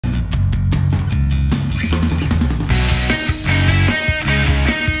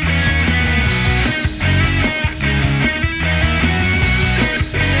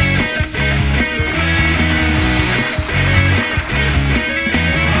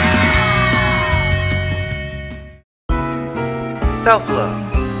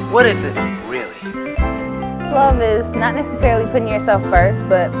Self-love. What is it really? Love is not necessarily putting yourself first,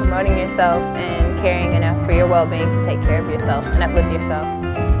 but promoting yourself and caring enough for your well-being to take care of yourself and uplift yourself.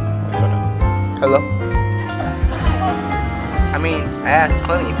 Hello? I mean, I asked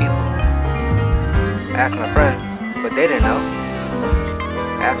plenty of people. I asked my friends, but they didn't know.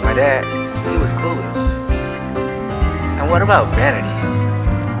 I asked my dad, he was clueless. And what about vanity?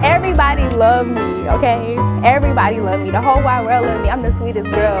 Everybody love me, okay? Everybody love me. The whole wide world love me. I'm the sweetest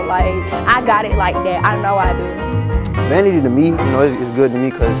girl. Like, I got it like that. I know I do. Vanity to me, you know, it's good to me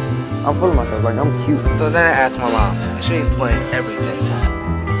because I'm full of myself. Like, I'm cute. So then I asked my mom, and she explained everything.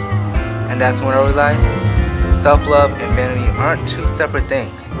 And that's when I realized self-love and vanity aren't two separate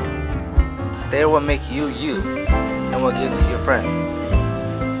things. They are what make you you and what gives you your friends.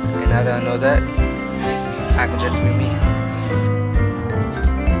 And now that I know that, I can just be me.